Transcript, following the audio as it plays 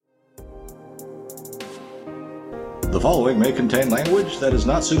The following may contain language that is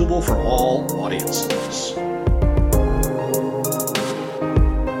not suitable for all audiences.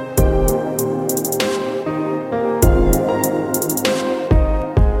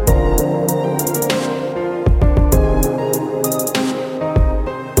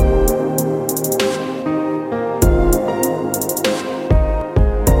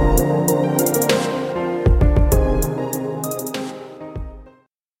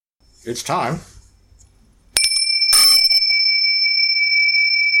 It's time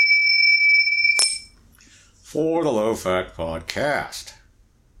for the Low Fat Podcast.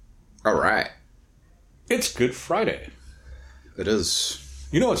 All right. It's Good Friday. It is.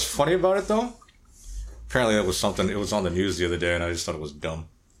 You know what's funny about it, though? Apparently it was on the news the other day, and I just thought it was dumb.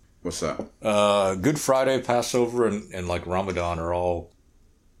 What's that? Good Friday, Passover, and like Ramadan are all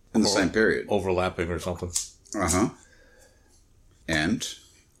in the same period. Overlapping or something. Uh-huh. And?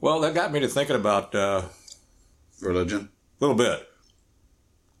 Well, that got me to thinking about religion? A little bit.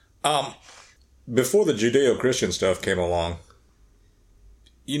 Before the Judeo-Christian stuff came along,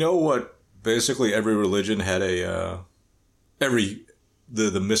 you know what basically every religion had the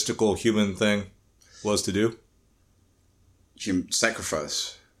mystical human thing was to do? Human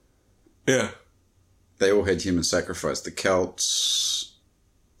sacrifice. Yeah. They all had human sacrifice. The Celts,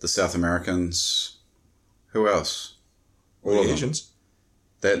 the South Americans. Who else? All the Asians.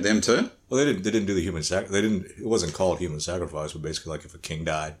 Them too? Well, they didn't do the human sacrifice. It wasn't called human sacrifice, but basically like if a king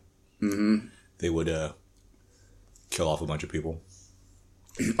died, they would kill off a bunch of people.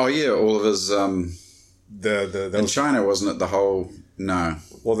 Oh yeah, all of his in China, wasn't it? The whole no.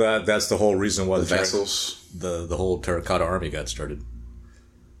 Well, that's the whole reason why the vassals, the whole terracotta army got started.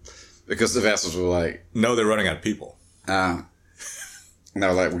 Because the vassals were like, no, they're running out of people. And they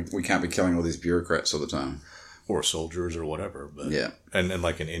were like, we can't be killing all these bureaucrats all the time. Or soldiers or whatever, but yeah, and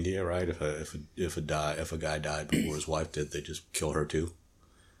like in India, right? If a guy died before his wife did, they just kill her too.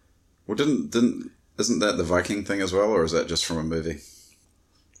 Well, isn't that the Viking thing as well, or is that just from a movie?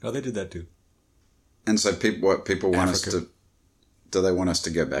 No, they did that too. And so people want us to? Do they want us to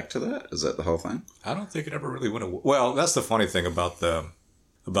go back to that? Is that the whole thing? I don't think it ever really went. Well, that's the funny thing about the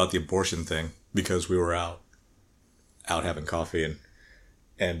abortion thing, because we were out having coffee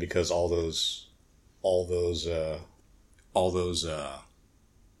and because all those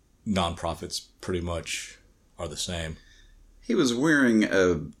nonprofits pretty much are the same. He was wearing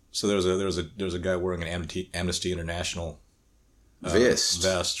a. So there was a guy wearing an Amnesty International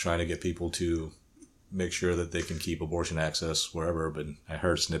vest trying to get people to make sure that they can keep abortion access wherever. But I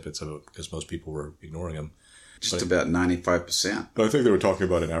heard snippets of it because most people were ignoring him. About 95%. But I think they were talking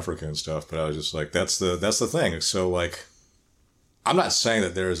about in Africa and stuff. But I was just like, that's the thing. So like, I'm not saying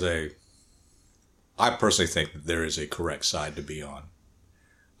that there is a. I personally think that there is a correct side to be on.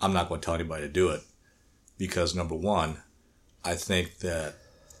 I'm not going to tell anybody to do it because, number one, I think that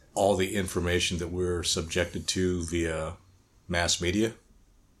all the information that we're subjected to via mass media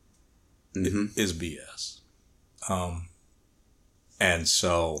is BS. And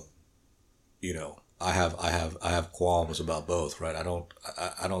so, you know, I have qualms about both, right? I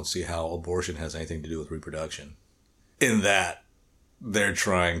don't see how abortion has anything to do with reproduction, in that they're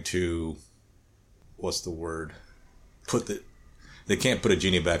trying to. What's the word? They can't put a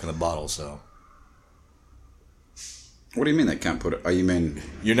genie back in the bottle, so. What do you mean they can't put it? Oh, you mean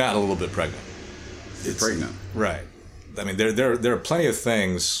you're not a little bit pregnant? You're pregnant, right? I mean, there are plenty of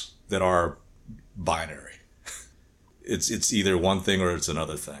things that are binary. It's either one thing or it's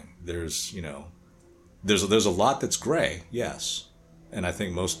another thing. There's a lot that's gray, yes, and I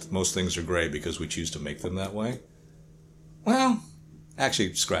think most things are gray because we choose to make them that way. Well.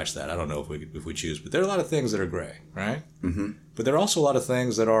 Actually, scratch that. I don't know if we choose, but there are a lot of things that are gray, right? Mm-hmm. But there are also a lot of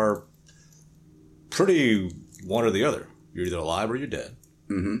things that are pretty one or the other. You're either alive or you're dead,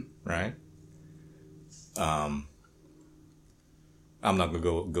 right? I'm not going to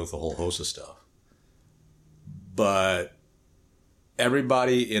go with a whole host of stuff, but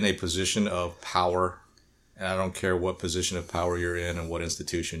everybody in a position of power, and I don't care what position of power you're in and what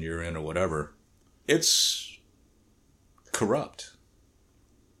institution you're in or whatever, it's corrupt.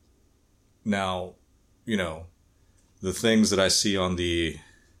 Now, you know, the things that I see on the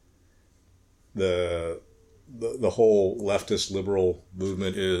whole leftist liberal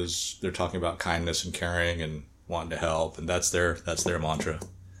movement is they're talking about kindness and caring and wanting to help, and that's their mantra.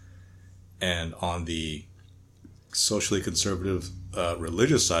 And on the socially conservative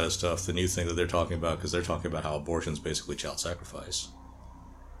religious side of stuff, the new thing that they're talking about, because they're talking about how abortion is basically child sacrifice.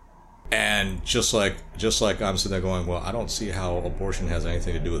 And just like I'm sitting there going, well, I don't see how abortion has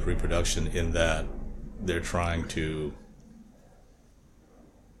anything to do with reproduction, in that they're trying to,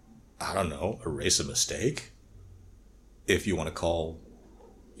 I don't know, erase a mistake. if you want to call,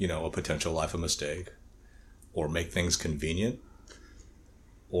 a potential life a mistake, or make things convenient,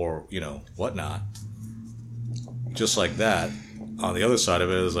 or, whatnot. Just like that. On the other side of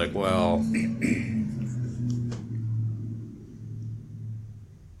it is like, well,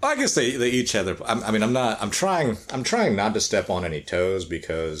 I guess they each have their. I'm trying not to step on any toes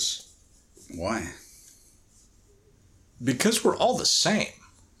because. Why? Because we're all the same.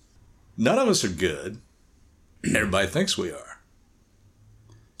 None of us are good. Everybody thinks we are.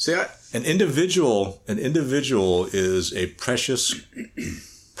 See, an individual is a precious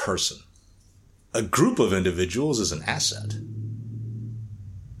person. A group of individuals is an asset.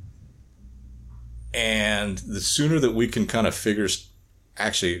 And the sooner that we can kind of figure,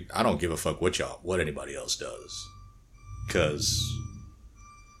 actually, I don't give a fuck what anybody else does. Because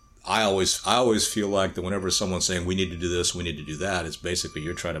I always feel like that whenever someone's saying we need to do this, we need to do that, it's basically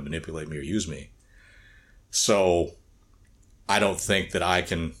you're trying to manipulate me or use me. So I don't think that I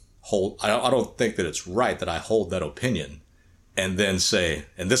can I don't think that it's right that I hold that opinion and then say,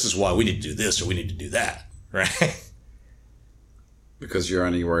 and this is why we need to do this or we need to do that, right? Because you're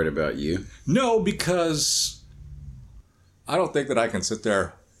only worried about you? No, because I don't think that I can sit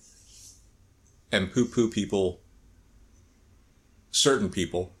there and poo-poo people, certain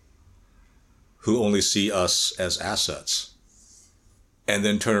people, who only see us as assets, and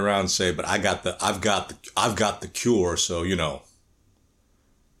then turn around and say, "But I've got the cure, so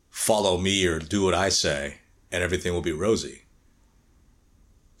follow me or do what I say, and everything will be rosy."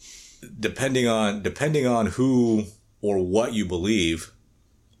 Depending on who or what you believe,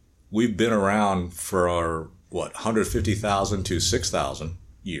 we've been around for 150,000 to 6,000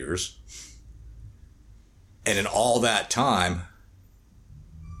 years, and in all that time,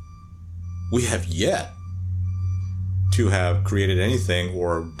 we have yet to have created anything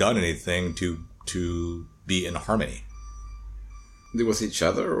or done anything to be in harmony. With each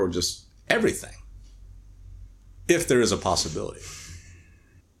other or just everything? If there is a possibility.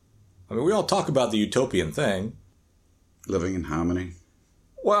 I mean, we all talk about the utopian thing. Living in harmony.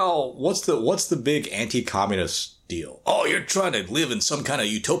 Well, what's the big anti-communist deal? Oh, you're trying to live in some kind of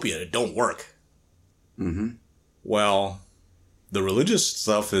utopia that don't work. Mm-hmm. Well, the religious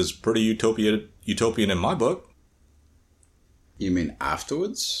stuff is pretty utopian in my book. You mean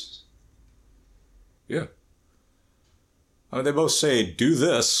afterwards? Yeah. I mean, they both say, do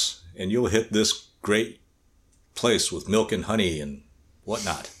this, and you'll hit this great place with milk and honey and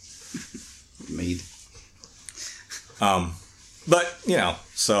whatnot. Mead. But,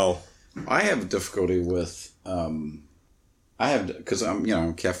 so. I have difficulty with, because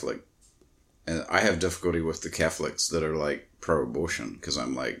I'm Catholic, and I have difficulty with the Catholics that are like pro-abortion, because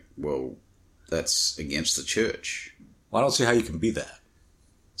I'm like, well, that's against the church. Well, I don't see how you can be that.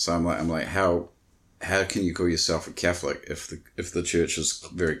 So I'm like, how can you call yourself a Catholic if the church is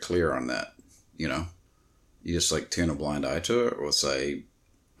very clear on that? You just like turn a blind eye to it, or say,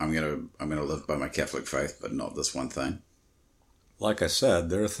 I'm gonna live by my Catholic faith, but not this one thing. Like I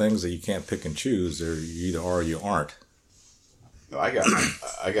said, there are things that you can't pick and choose. There you either are or you aren't. I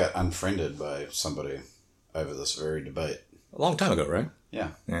got unfriended by somebody over this very debate. A long time ago, right?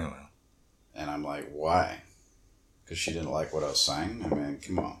 Yeah. Yeah. Well. And I'm like, why? Because she didn't like what I was saying? I mean,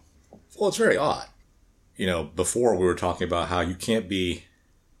 come on. Well, it's very odd. Before we were talking about how you can't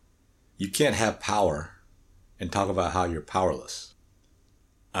have power and talk about how you're powerless.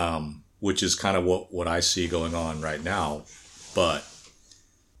 Which is kind of what I see going on right now. But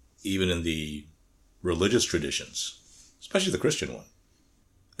even in the religious traditions, especially the Christian one,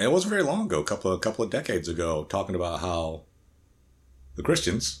 and it wasn't very long ago, a couple of decades ago, talking about how the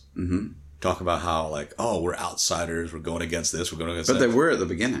Christians talk about how like, oh, we're outsiders, we're going against this, we're going against that. But they were at the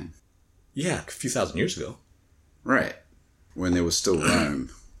beginning. Yeah, a few thousand years ago. Right. When there was still Rome.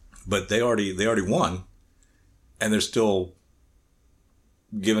 But they already won, and they're still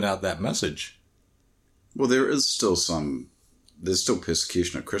giving out that message. Well, there's still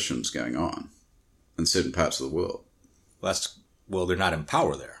persecution of Christians going on in certain parts of the world. Well, they're not in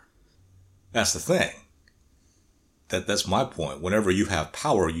power there. That's the thing. That's my point. Whenever you have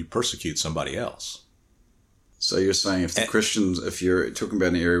power, you persecute somebody else. So you're saying if you're talking about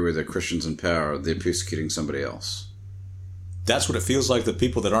an area where there are Christians in power, they're persecuting somebody else. That's what it feels like the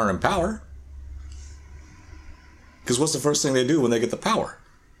people that aren't in power. Because what's the first thing they do when they get the power?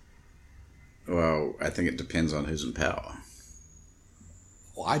 Well, I think it depends on who's in power.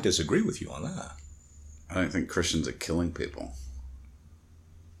 Well, I disagree with you on that. I don't think Christians are killing people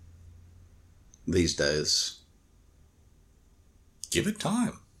these days. Give it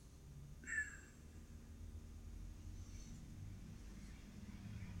time.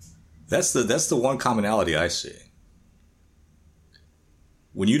 That's the one commonality I see.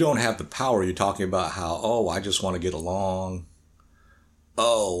 when you don't have the power, you're talking about how, oh, I just want to get along.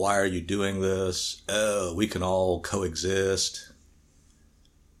 Oh, why are you doing this? Oh, we can all coexist.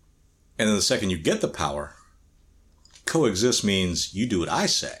 And then the second you get the power, coexist means you do what I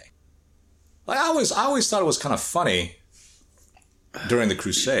say. Like I always thought it was kind of funny during the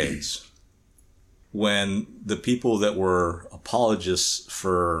Crusades when the people that were apologists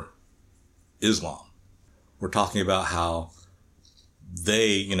for Islam were talking about how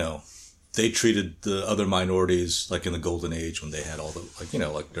they treated the other minorities like in the Golden Age when they had all the,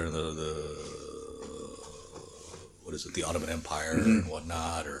 like during the Ottoman Empire and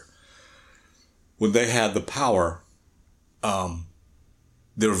whatnot, or when they had the power,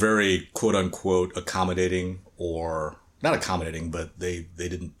 they were very quote unquote accommodating, or not accommodating, but they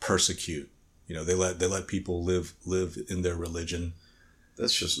didn't persecute. They let people live in their religion.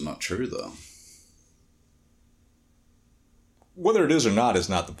 That's just not true, though. Whether it is or not is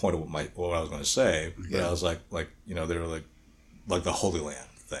not the point of what I was going to say. Yeah. But I was like they were like the Holy Land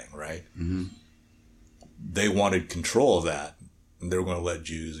thing, right? Mm-hmm. They wanted control of that, and they were going to let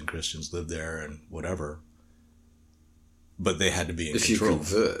Jews and Christians live there and whatever. But they had to be in control.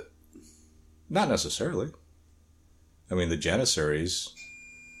 If you convert. Not necessarily. I mean, the Janissaries,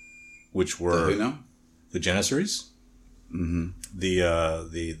 which were... Who now? The Janissaries? Mm-hmm.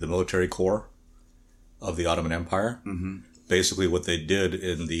 The military corps of the Ottoman Empire. Mm-hmm. Basically what they did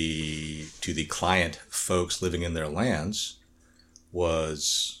to the client folks living in their lands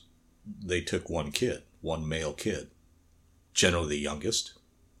was they took one male kid, generally the youngest,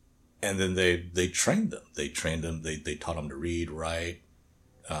 and then they trained them. They taught them to read, write,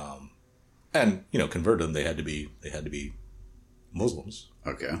 and converted them. They had to be Muslims.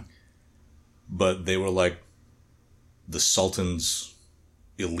 Okay. But they were like the Sultan's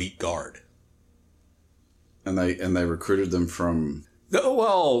elite guard. And they recruited them from... Oh,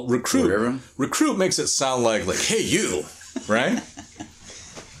 well, wherever? Recruit makes it sound like, hey, you, right?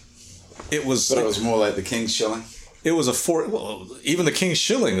 But it was more like the King's Shilling? It was even the King's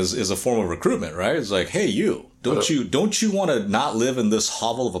Shilling is a form of recruitment, right? It's like, hey, you, don't you want to not live in this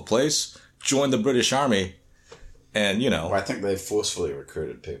hovel of a place? Join the British Army, and, Well, I think they forcefully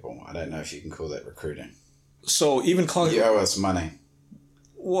recruited people. I don't know if you can call that recruiting. So even calling... You owe us money.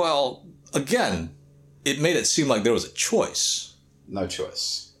 Well, again... It made it seem like there was a choice. No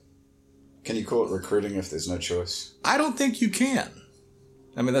choice. Can you call it recruiting if there's no choice? I don't think you can.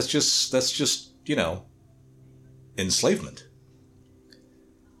 I mean, that's just enslavement.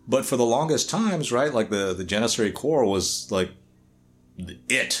 But for the longest times, right, like the Janissary Corps was like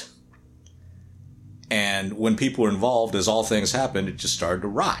it. And when people were involved, as all things happened, it just started to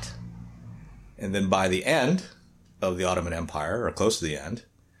rot. And then by the end of the Ottoman Empire, or close to the end,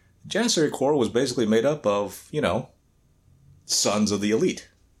 the Janissary Corps was basically made up of, sons of the elite.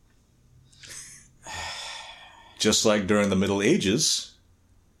 Just like during the Middle Ages,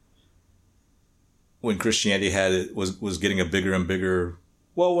 when Christianity was getting a bigger and bigger,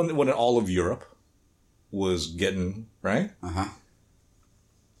 well, when all of Europe was getting, right? Uh-huh.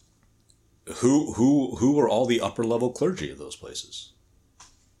 Who were all the upper level clergy of those places?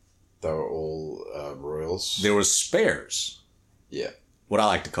 They were all royals. There were spares. Yeah. What I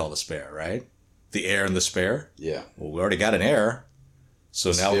like to call the spare, right? The heir and the spare. Yeah. Well, we already got an heir.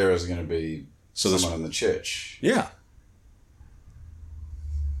 So the now spare is going to be someone in the church. Yeah.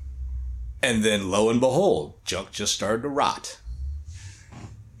 And then lo and behold, junk just started to rot.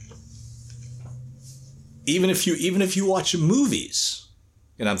 Even if you watch movies,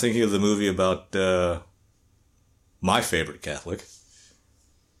 and I'm thinking of the movie about my favorite Catholic.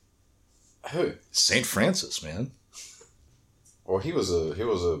 Who? St. Francis, man. Well, he was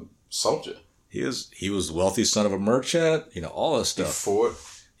a soldier. He was the wealthy son of a merchant, all this stuff. He fought.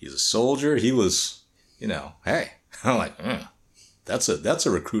 He's a soldier. He was, hey, I'm like, that's a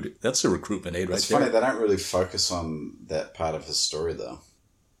recruitment aid right there. It's funny, they don't really focus on that part of his story, though.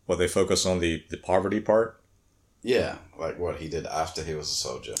 Well, they focus on the poverty part. Yeah, like what he did after he was a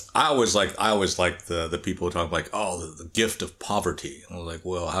soldier. I always like the people who talk like, oh, the gift of poverty. And I was like,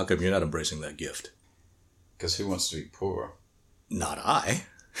 well, how come you're not embracing that gift? Because who wants to be poor? Not I.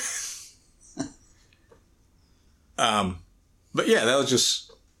 But yeah, that was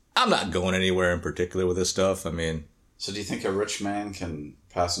just... I'm not going anywhere in particular with this stuff. I mean... So do you think a rich man can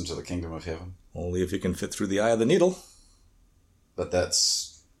pass into the kingdom of heaven? Only if he can fit through the eye of the needle. But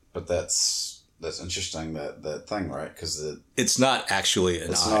that's interesting, that thing, right? Because it's not actually an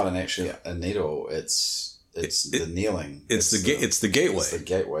eye. It's not a needle. It's the kneeling. It's the gateway. It's the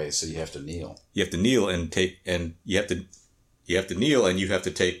gateway. So you have to kneel. You have to kneel and you have to kneel and you have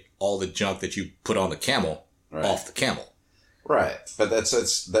to take all the junk that you put on the camel off the camel. Right, but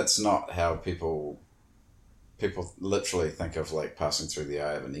that's not how people literally think of like passing through the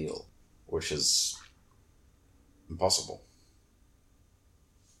eye of a needle, which is impossible.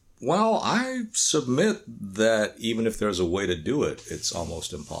 Well, I submit that even if there's a way to do it, it's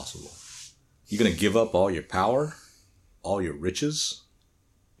almost impossible. You're going to give up all your power, all your riches,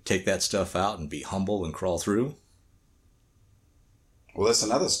 take that stuff out and be humble and crawl through? Well, that's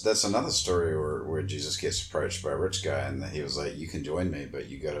another story where Jesus gets approached by a rich guy, and he was like, "You can join me, but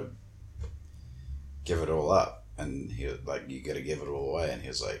you got to give it all up." And he was like, "You got to give it all away." And he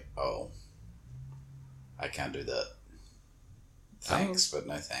was like, "Oh, I can't do that. Thanks, but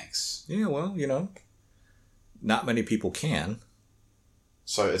no thanks." Yeah, well, not many people can.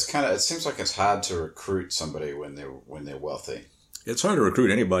 So it seems like it's hard to recruit somebody when they're wealthy. It's hard to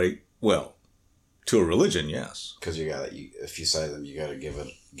recruit anybody. Well, to a religion, yes. Because if you say to them, you got to give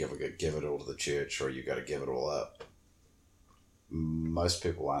it all to the church, or you got to give it all up. Most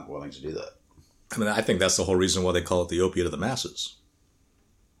people aren't willing to do that. I mean, I think that's the whole reason why they call it the opiate of the masses.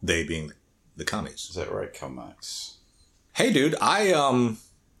 They being the commies. Is that right, Karl Marx? Hey, dude, What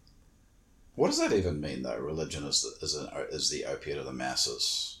does that even mean, though? Religion is the opiate of the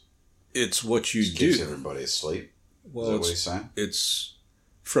masses. It's what you Just do. keeps everybody asleep. Well, is that what he's saying? It's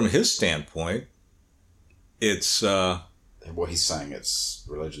from his standpoint. It's what he's saying. It's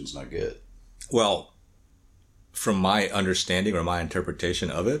religion's no good. Well, from my understanding or my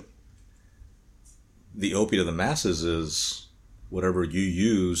interpretation of it, the opiate of the masses is whatever you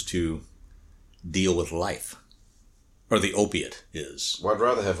use to deal with life. Or the opiate is. Well, I'd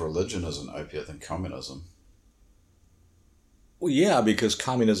rather have religion as an opiate than communism. Well, yeah, because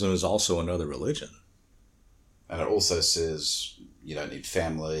communism is also another religion. And it also says you don't need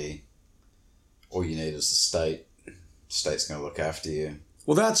family. All you need is the state. The state's going to look after you.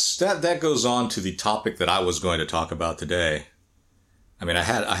 Well, that goes on to the topic that I was going to talk about today. I mean, I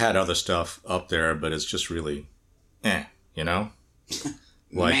had other stuff up there, but it's just really, like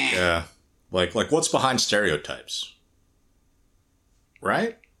what's behind stereotypes,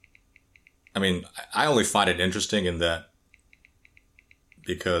 right? I mean, I only find it interesting in that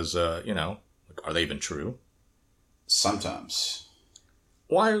because are they even true? Sometimes.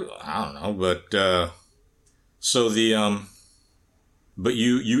 Why? I don't know, but so the but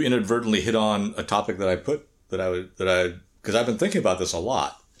you inadvertently hit on a topic that I put because I've been thinking about this a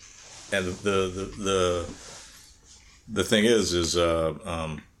lot, and the thing is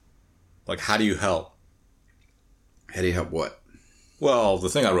like, how do you help? How do you help what? Well, the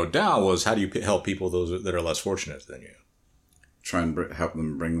thing I wrote down was, how do you help people those that are less fortunate than you? Try and help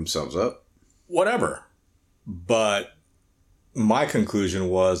them bring themselves up? Whatever. But my conclusion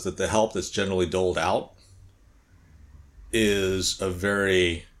was that the help that's generally doled out is a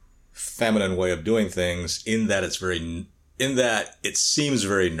very feminine way of doing things, in that it seems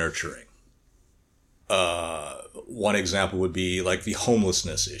very nurturing. One example would be like the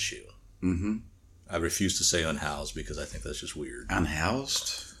homelessness issue. Mm-hmm. I refuse to say unhoused because I think that's just weird.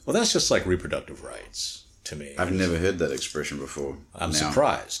 Unhoused? Well, that's just like reproductive rights to me. I've never heard that expression before. I'm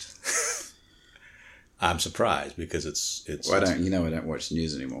surprised. I'm surprised because it's. Well, I don't watch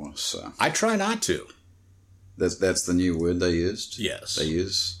news anymore, so I try not to. That's the new word they used? Yes. They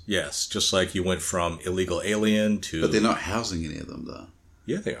use? Yes, just like you went from illegal alien to... But they're not housing any of them, though.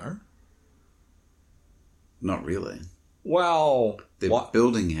 Yeah, they are. Not really. Well... They're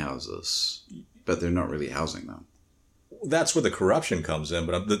building houses, but they're not really housing them. That's where the corruption comes in,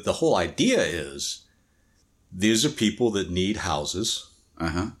 but the whole idea is these are people that need houses.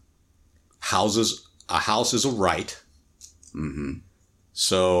 Uh-huh. A house is a right. Mm-hmm.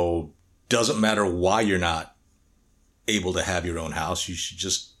 So doesn't matter why you're not able to have your own house, you should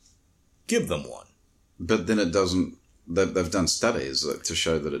just give them one. But then it doesn't. They've done studies to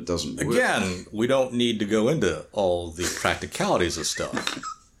show that it doesn't work. Again, we don't need to go into all the practicalities of stuff.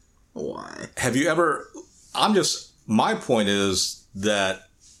 Why? Have you ever... My point is that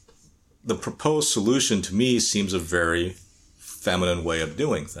the proposed solution to me seems a very feminine way of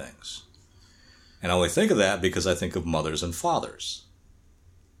doing things. And I only think of that because I think of mothers and fathers.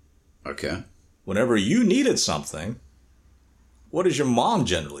 Okay. Whenever you needed something, what does your mom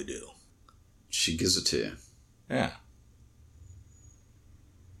generally do? She gives it to you. Yeah.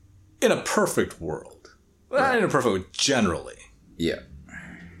 In a perfect world. Not in a perfect world, generally. Yeah.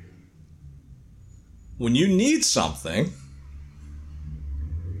 When you need something,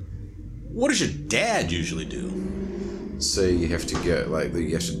 what does your dad usually do? So you have to go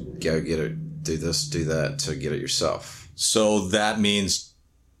get it, do this, do that to get it yourself. So that means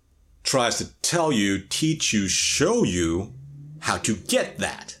tries to tell you, teach you, show you how to get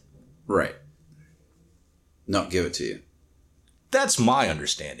that. Right. Not give it to you. That's my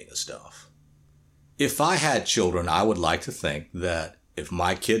understanding of stuff. If I had children, I would like to think that if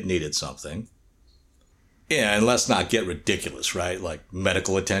my kid needed something, yeah, and let's not get ridiculous, right? Like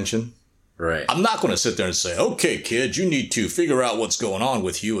medical attention. Right. I'm not going to sit there and say, okay, kid, you need to figure out what's going on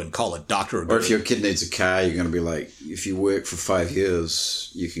with you and call a doctor. Or if your kid needs a car, you're going to be like, if you work for 5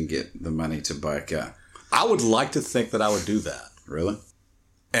 years, you can get the money to buy a car. I would like to think that I would do that. Really?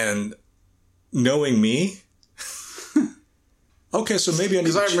 And knowing me, okay, so maybe I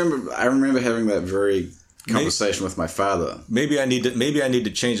need. Because I remember having that very conversation with my father. Maybe I need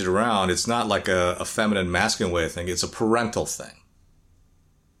to change it around. It's not like a feminine, masculine way of thinking. It's a parental thing.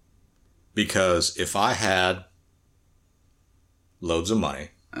 Because if I had loads of money,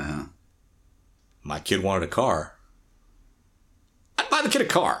 my kid wanted a car, I'd buy the kid a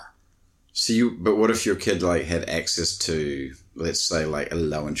car. But what if your kid like had access to, let's say, like a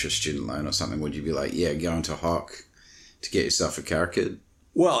low interest student loan or something? Would you be like, yeah, go into Hawk to get yourself a car, kid?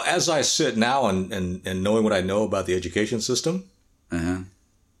 Well, as I sit now and knowing what I know about the education system, I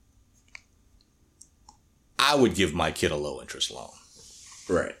would give my kid a low interest loan.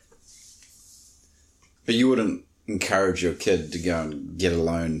 Right. But you wouldn't encourage your kid to go and get a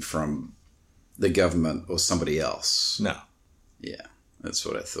loan from the government or somebody else. No. Yeah, that's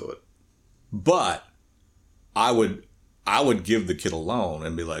what I thought. But I would give the kid a loan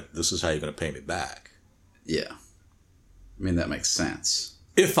and be like, this is how you're going to pay me back. Yeah. I mean, that makes sense.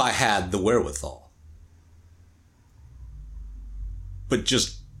 If I had the wherewithal. But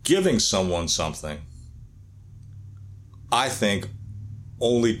just giving someone something, I think,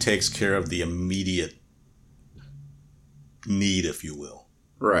 only takes care of the immediate need, if you will.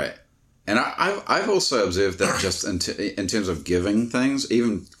 Right. And I've also observed that just in terms of giving things,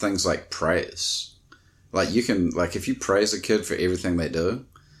 even things like praise. Like you can, like if you praise a kid for everything they do,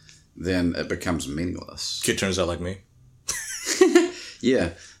 then it becomes meaningless. Kid turns out like me.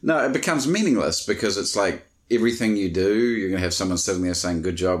 Yeah. No, it becomes meaningless because it's like everything you do, you're going to have someone sitting there saying,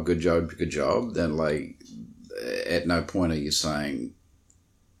 good job, good job, good job. Then like at no point are you saying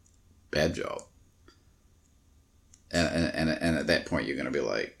bad job. And at that point, you're going to be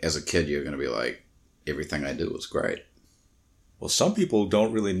like, as a kid, you're going to be like, everything I do is great. Well, some people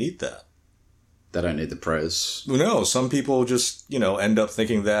don't really need that. They don't need the praise. No, some people just, end up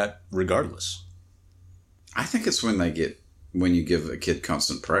thinking that regardless. I think it's when you give a kid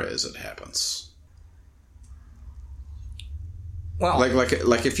constant praise, it happens. Well,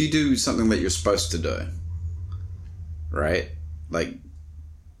 like if you do something that you're supposed to do, right? Like,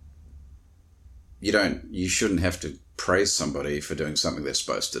 you shouldn't have to praise somebody for doing something they're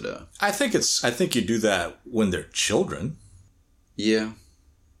supposed to do. I think you do that when they're children. Yeah.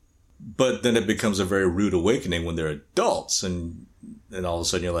 But then it becomes a very rude awakening when they're adults, and all of a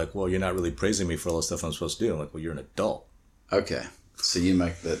sudden you're like, well, you're not really praising me for all the stuff I'm supposed to do. I'm like, well, you're an adult. Okay. So you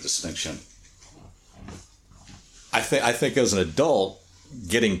make that distinction. I think as an adult,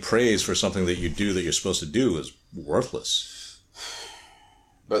 getting praise for something that you do that you're supposed to do is worthless.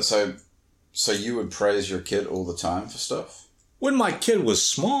 But so you would praise your kid all the time for stuff? When my kid was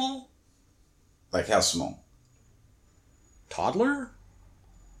small. Like how small? Toddler?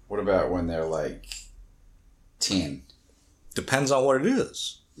 What about when they're like 10? Depends on what it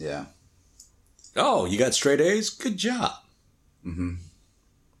is. Yeah. Oh, you got straight A's? Good job. Mm-hmm.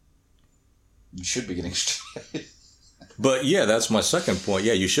 You should be getting straight A's. But yeah, that's my second point.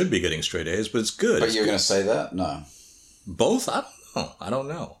 Yeah, you should be getting straight A's, but it's good. But you're going to say that? No. Both? I don't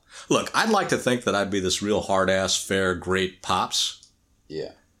know. Look, I'd like to think that I'd be this real hard-ass, fair, great pops.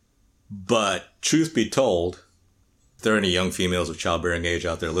 Yeah. But truth be told, if there are any young females of childbearing age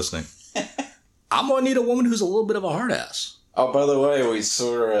out there listening, I'm going to need a woman who's a little bit of a hard-ass. Oh, by the way, we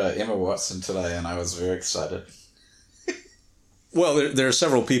saw Emma Watson today, and I was very excited. Well, there are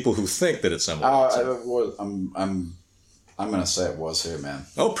several people who think that it's Emma Watson. I'm going to say it was her, man.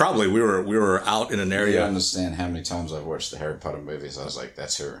 Oh, probably. We were out in an area. You don't understand how many times I've watched the Harry Potter movies. I was like,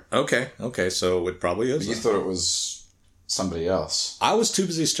 that's her. Okay. So it probably is. But you thought it was somebody else. I was too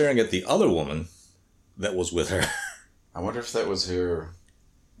busy staring at the other woman that was with her. I wonder if that was her.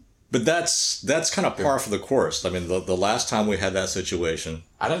 But that's kind of par for the course. I mean, the last time we had that situation,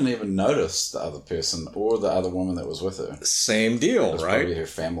 I didn't even notice the other person or the other woman that was with her. Same deal, it was right? Probably her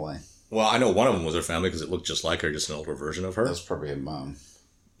family. Well, I know one of them was her family because it looked just like her, just an older version of her. That was probably her mom.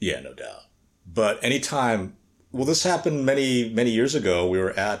 Yeah, no doubt. But anytime, well, this happened many, many years ago. We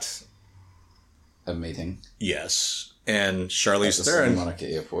were at a meeting. Yes, and Charlize at Theron. Santa Monica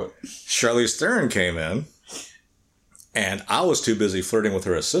Airport. Charlize Theron came in, and I was too busy flirting with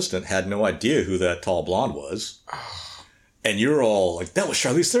her assistant. Had no idea who that tall blonde was. And you're all like, that was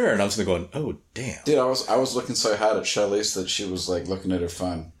Charlize Theron. And I'm sitting there going, oh, damn. Dude, I was looking so hard at Charlize that she was like looking at her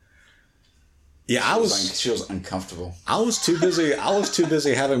phone. Yeah, She was uncomfortable. I was too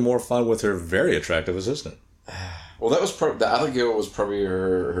busy having more fun with her very attractive assistant. Well, that was the other girl was probably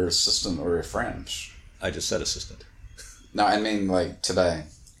her assistant or her friend. I just said assistant. No, I mean like today.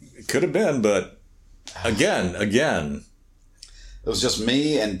 It could have been, but again. It was just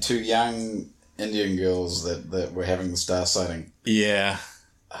me and two young Indian girls that were having the star sighting. Yeah.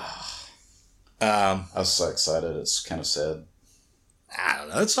 I was so excited. It's kind of sad. I don't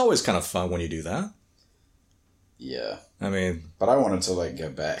know. It's always kind of fun when you do that. Yeah. I mean, but I wanted to like go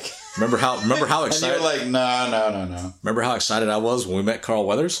back. Remember how excited? And you were like, no. Remember how excited I was when we met Carl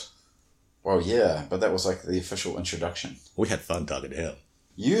Weathers? Well, yeah, but that was like the official introduction. We had fun talking to him.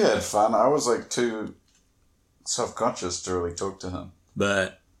 You had fun. I was like too self-conscious to really talk to him.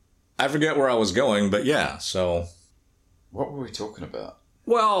 But I forget where I was going, but yeah, so. What were we talking about?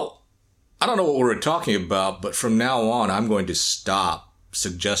 Well, I don't know what we were talking about, but from now on, I'm going to stop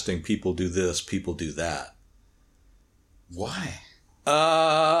suggesting people do this, people do that. Why?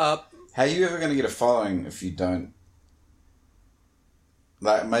 How are you ever going to get a following if you don't?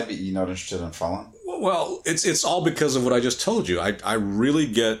 Like, maybe you're not interested in following? Well, it's all because of what I just told you. I really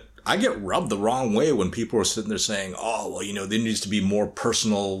get rubbed the wrong way when people are sitting there saying, oh, well, there needs to be more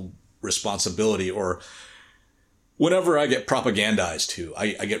personal responsibility, or whenever I get propagandized to,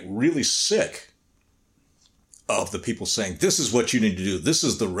 I get really sick of the people saying, this is what you need to do. This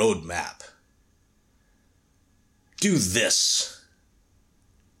is the roadmap. Do this.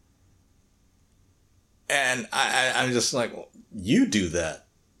 And I'm just like, well, you do that,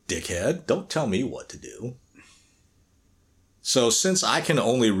 dickhead. Don't tell me what to do. So since I can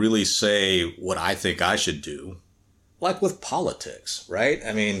only really say what I think I should do, like with politics, right?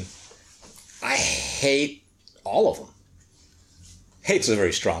 I mean, I hate all of them. Hate's a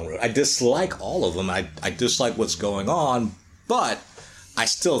very strong word. I dislike all of them. I dislike what's going on, but I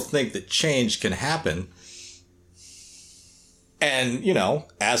still think that change can happen. And,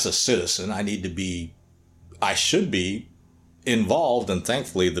 as a citizen, I should be involved, and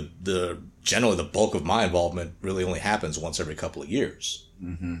thankfully generally the bulk of my involvement really only happens once every couple of years.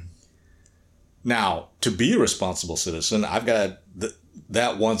 Mm-hmm. Now, to be a responsible citizen, I've got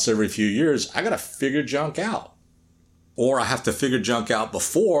that once every few years, I got to figure junk out. Or I have to figure junk out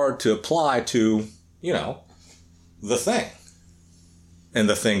before to apply to, the thing. And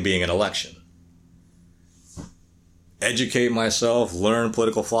the thing being an election. Educate myself, learn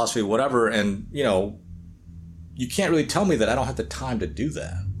political philosophy, whatever, and, you can't really tell me that I don't have the time to do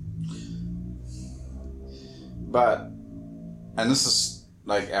that. But, and this is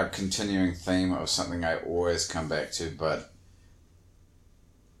like our continuing theme of something I always come back to, but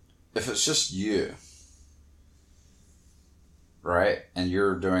if it's just you, right, and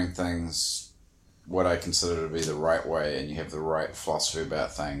you're doing things what I consider to be the right way, and you have the right philosophy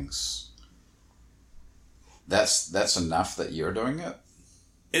about things, that's enough that you're doing it?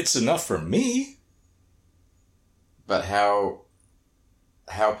 It's enough for me. But how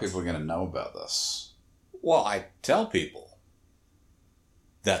are people going to know about this? Well, I tell people.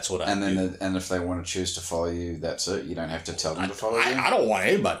 That's what I do. And if they want to choose to follow you, that's it? You don't have to tell them to follow you? I don't want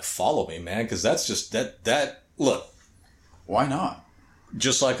anybody to follow me, man, because that's just that. Look. Why not?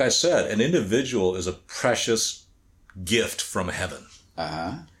 Just like I said, an individual is a precious gift from heaven.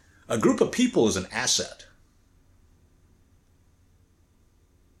 Uh-huh. A group of people is an asset.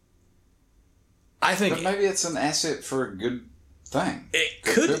 I think... But maybe it's an asset for a good thing. It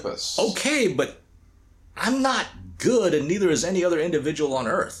good could... purpose. Okay, but I'm not good, and neither is any other individual on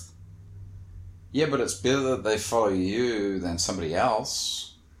Earth. Yeah, but it's better that they follow you than somebody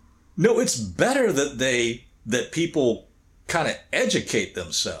else. No, it's better that people kind of educate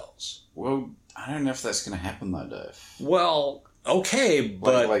themselves. Well, I don't know if that's going to happen though, Dave. Well, okay,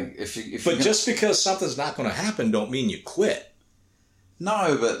 but if just because something's not going to happen don't mean you quit.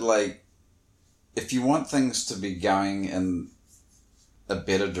 No, but if you want things to be going in a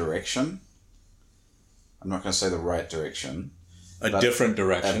better direction, I'm not going to say the right direction. A different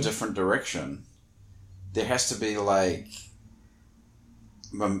direction. A different direction. There has to be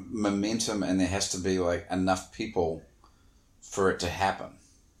momentum, and there has to be enough people for it to happen.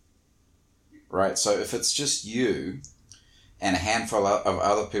 Right? So if it's just you and a handful of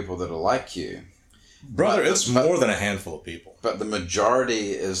other people that are like you... Brother, it's more than a handful of people. But the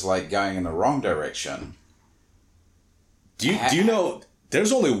majority is going in the wrong direction. Do you know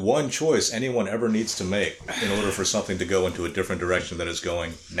there's only one choice anyone ever needs to make in order for something to go into a different direction than it's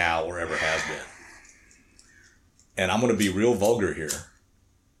going now or ever has been? And I'm going to be real vulgar here.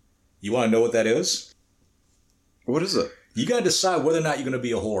 You want to know what that is? What is it? You got to decide whether or not you're going to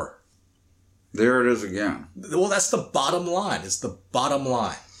be a whore. There it is again. Well, that's the bottom line. It's the bottom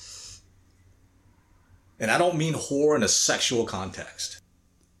line. And I don't mean whore in a sexual context.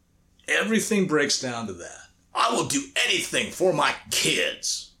 Everything breaks down to that. I will do anything for my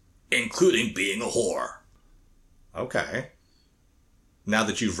kids, including being a whore. Okay. Now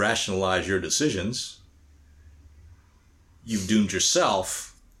that you've rationalized your decisions, you've doomed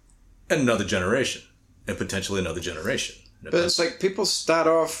yourself and another generation, and potentially another generation. But it's like people start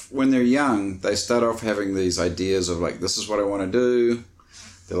off, when they're young, they start off having these ideas of like, this is what I want to do.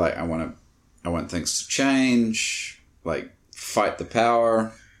 They're like, I want things to change, like fight the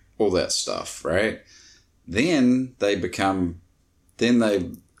power, all that stuff, right? Then they get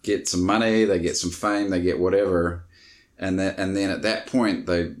some money, they get some fame, they get whatever. And then at that point,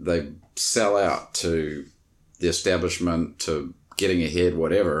 they sell out to the establishment, to getting ahead,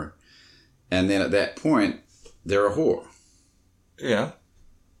 whatever. And then at that point, they're a whore. Yeah.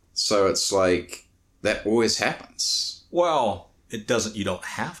 So it's like, that always happens. Well, it doesn't, you don't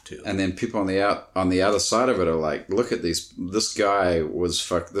have to. And then people on the other side of it are like, look at this guy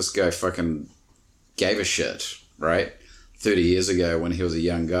fucking gave a shit, right? 30 years ago when he was a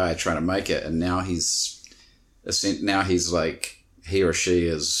young guy trying to make it. And now he's like, he or she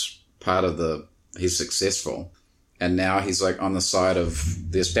is part of he's successful. And now he's like on the side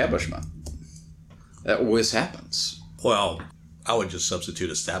of the establishment. That always happens. Well, I would just substitute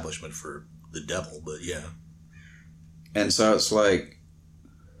establishment for the devil, but yeah. And so it's like,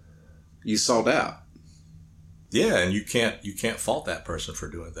 you sold out. Yeah, and you can't fault that person for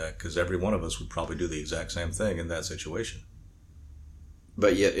doing that, because every one of us would probably do the exact same thing in that situation.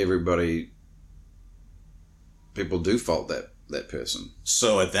 But yet people do fault that person.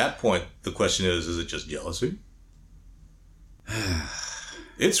 So at that point, the question is it just jealousy?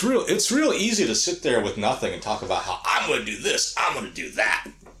 It's real easy to sit there with nothing and talk about how I'm going to do this, I'm going to do that.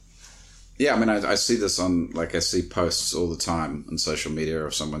 Yeah, I mean, I see this I see posts all the time on social media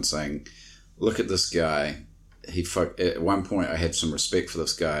of someone saying, look at this guy. At one point I had some respect for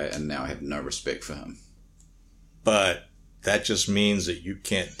this guy and now I have no respect for him. But that just means that you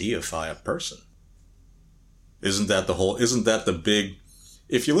can't deify a person. Isn't that the big,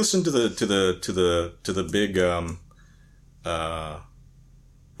 if you listen to the big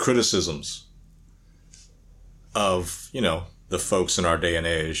criticisms of, the folks in our day and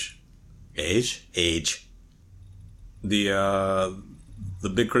age. The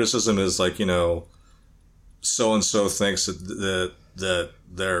big criticism is like, so and so thinks that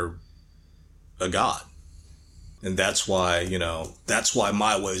they're a god, and that's why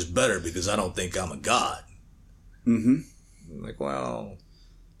my way is better because I don't think I'm a god. Mm-hmm. Like, well,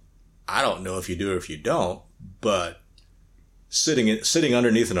 I don't know if you do or if you don't, but sitting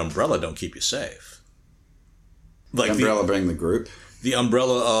underneath an umbrella don't keep you safe. Like the umbrella being the group. The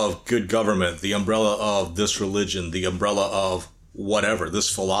umbrella of good government, the umbrella of this religion, the umbrella of whatever,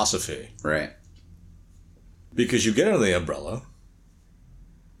 this philosophy. Right. Because you get under the umbrella,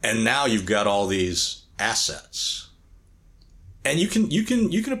 and now you've got all these assets. And you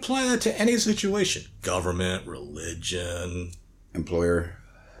can apply that to any situation. Government, religion. Employer.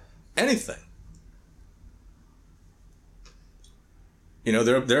 Anything.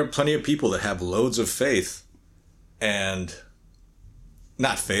 There are plenty of people that have loads of faith and...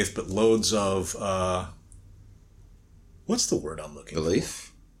 Not faith, but loads of, what's the word I'm looking for?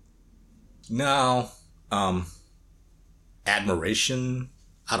 Belief? No. Admiration?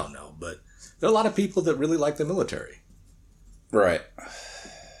 I don't know, but there are a lot of people that really like the military. Right.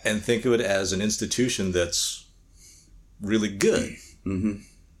 And think of it as an institution that's really good. Mm-hmm.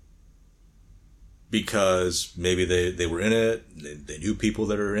 Because maybe they were in it, they knew people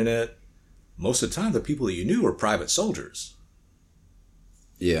that are in it. Most of the time, the people that you knew were private soldiers.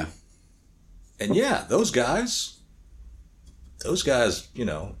 Yeah. And yeah, those guys,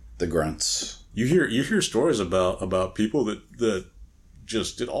 the grunts. You hear stories about people that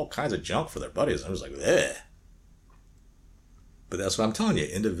just did all kinds of junk for their buddies. I was like, eh. But that's what I'm telling you.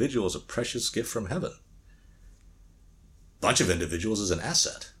 Individual is a precious gift from heaven. Bunch of individuals is an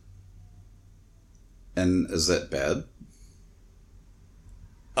asset. And is that bad?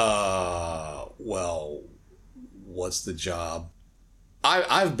 Well, what's the job?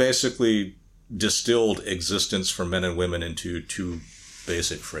 I've basically distilled existence for men and women into two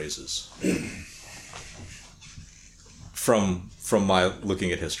basic phrases from my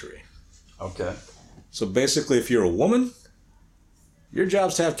looking at history. Okay. So basically, if you're a woman, your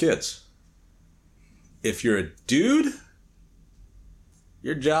job's to have kids. If you're a dude,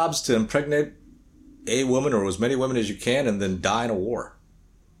 your job's to impregnate a woman or as many women as you can and then die in a war.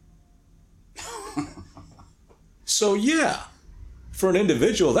 So yeah, for an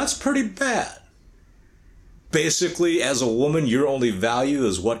individual, that's pretty bad. Basically, as a woman, your only value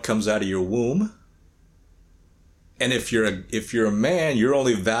is what comes out of your womb. And if you're a man, your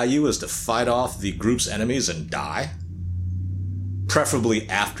only value is to fight off the group's enemies and die. Preferably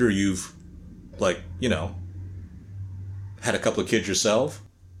after you've, had a couple of kids yourself.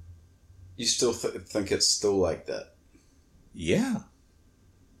 You still think it's still like that? Yeah.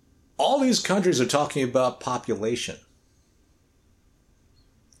 All these countries are talking about population.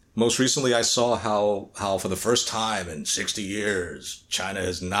 Most recently, I saw how for the first time in 60 years, China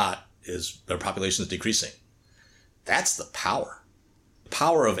their population is decreasing. That's the power. The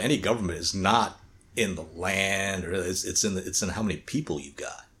power of any government is not in the land, or it's in how many people you've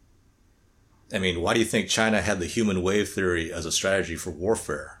got. I mean, why do you think China had the human wave theory as a strategy for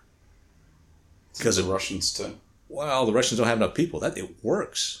warfare? Because the Russians too. Well, the Russians don't have enough people. It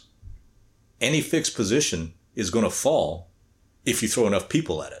works. Any fixed position is going to fall if you throw enough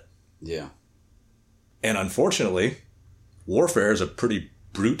people at it. Yeah. And unfortunately, warfare is a pretty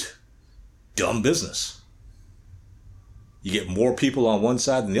brute, dumb business. You get more people on one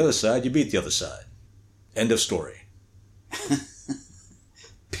side than the other side, you beat the other side. End of story.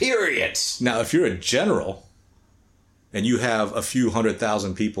 Period. Now, if you're a general and you have a few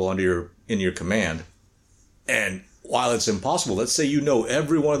 100,000 people in your command, and while it's impossible, let's say you know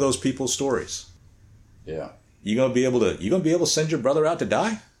every one of those people's stories. Yeah. You gonna be able to send your brother out to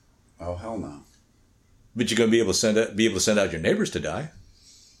die? Oh, hell no. But you're gonna be able to send out your neighbors to die,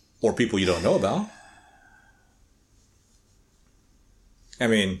 or people you don't know about. I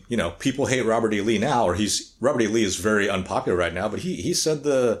mean, people hate Robert E. Lee now, Robert E. Lee is very unpopular right now, but he said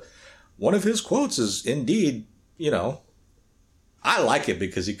one of his quotes is indeed, I like it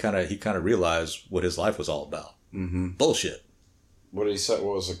because he kind of realized what his life was all about. Mm-hmm. Bullshit. What did he say?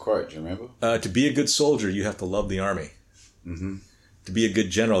 What was the quote? Do you remember? To be a good soldier, you have to love the army. Mm-hmm. To be a good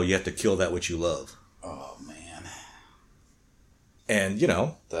general, you have to kill that which you love. Oh, man. And,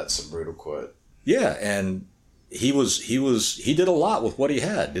 That's a brutal quote. Yeah, and he did a lot with what he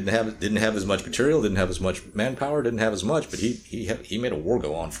had. Didn't have as much material, didn't have as much manpower, didn't have as much, but he made a war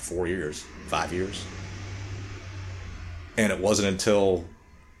go on for 5 years. And it wasn't until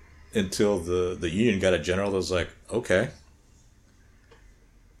the Union got a general that was like, okay,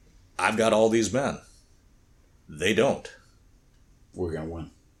 I've got all these men. They don't. We're going to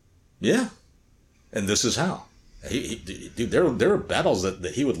win. Yeah. And this is how. Dude, there were battles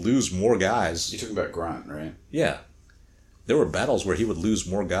that he would lose more guys. You're talking about Grant, right? Yeah. There were battles where he would lose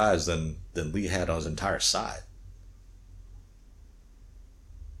more guys than Lee had on his entire side.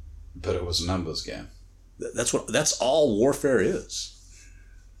 But it was a numbers game. That's all warfare is.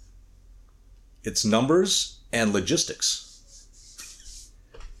 It's numbers and logistics.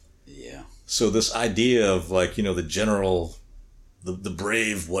 Yeah. So this idea of the general, the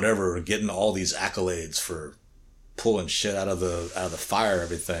brave, whatever, getting all these accolades for pulling shit out of the fire,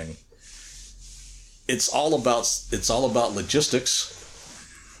 everything. It's all about logistics.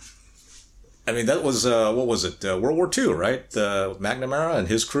 I mean, that was what was it? World War II, right? McNamara and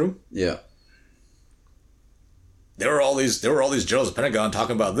his crew. Yeah. There were all these generals at the Pentagon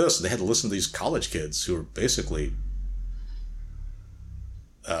talking about this, and they had to listen to these college kids who were basically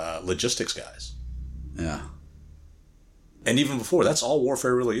logistics guys. Yeah. And even before, that's all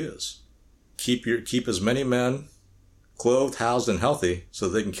warfare really is. Keep as many men clothed, housed, and healthy so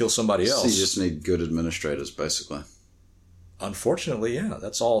they can kill somebody else. So you just need good administrators, basically. Unfortunately, yeah.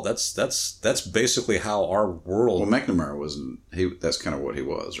 That's all. That's basically how our world. Well, McNamara wasn't. That's kind of what he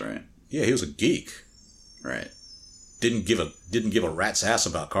was, right? Yeah, he was a geek. Right. Didn't give a rat's ass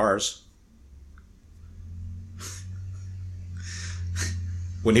about cars.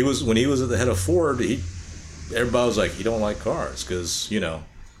 When he was at the head of Ford, everybody was like, "You don't like cars," because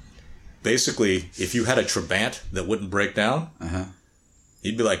basically, if you had a Trabant that wouldn't break down,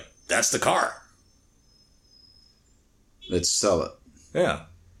 he'd be like, "That's the car. Let's sell it." Yeah.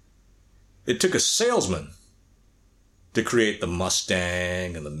 It took a salesman to create the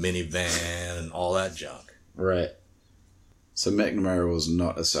Mustang and the minivan and all that junk. Right. So McNamara was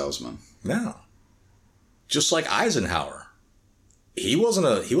not a salesman. No. Just like Eisenhower. He wasn't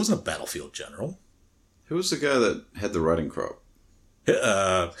a battlefield general. Who was the guy that had the riding crop?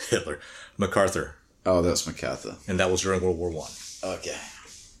 Hitler. MacArthur. Oh, that's MacArthur. And that was during World War I. Okay.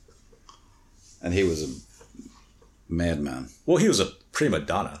 And he was a madman. Well, he was a prima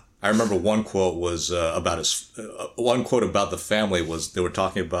donna. I remember one quote was about the family was they were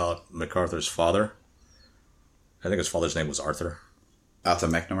talking about MacArthur's father. I think his father's name was Arthur. Arthur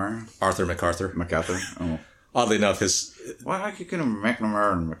McNamara? Arthur MacArthur. MacArthur? Oh. Oddly enough, Why are you getting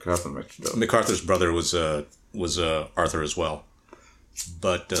McNamara and MacArthur mixed up? MacArthur's brother was was Arthur as well.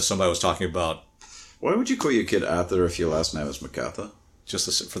 But somebody was talking about... Why would you call your kid Arthur if your last name is MacArthur?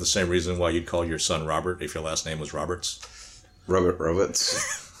 Just for the same reason why you'd call your son Robert if your last name was Roberts. Robert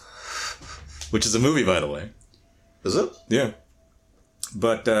Roberts. Which is a movie, by the way. Is it? Yeah.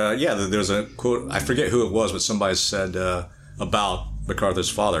 But, there's a quote, I forget who it was, but somebody said about MacArthur's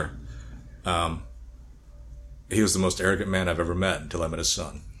father, he was the most arrogant man I've ever met until I met his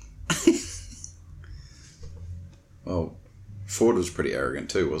son. Well, Ford was pretty arrogant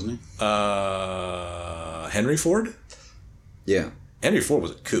too, wasn't he? Henry Ford? Yeah. Henry Ford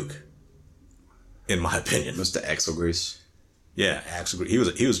was a kook, in my opinion. Mr. Axel Grease. Yeah, Axel Grease.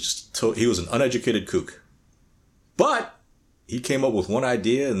 He was an uneducated kook. But he came up with one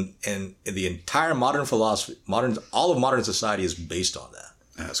idea, and the entire modern philosophy, all of modern society is based on that.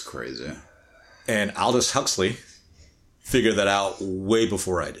 That's crazy. And Aldous Huxley figured that out way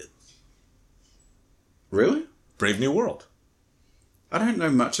before I did. Really? Brave New World. I don't know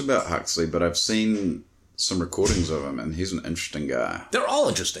much about Huxley, but I've seen some recordings of him, and he's an interesting guy. They're all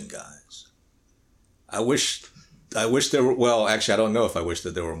interesting guys. I wish there were... Well, actually, I don't know if I wish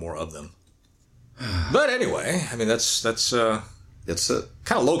that there were more of them. But anyway, I mean, that's That's it.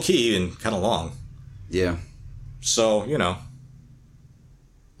 kind of low-key and kind of long. Yeah. So,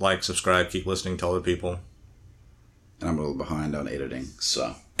 like, subscribe, keep listening, tell other people. And I'm a little behind on editing,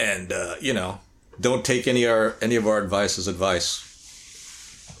 so... And, don't take any of our advice as advice.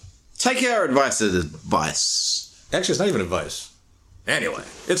 Take our advice as advice. Actually, it's not even advice. Anyway,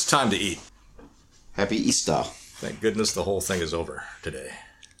 it's time to eat. Happy Easter. Thank goodness the whole thing is over today.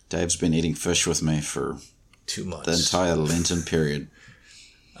 Dave's been eating fish with me for 2 months. the entire Lenten period.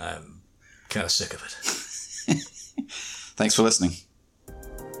 I'm kind of sick of it. Thanks for listening.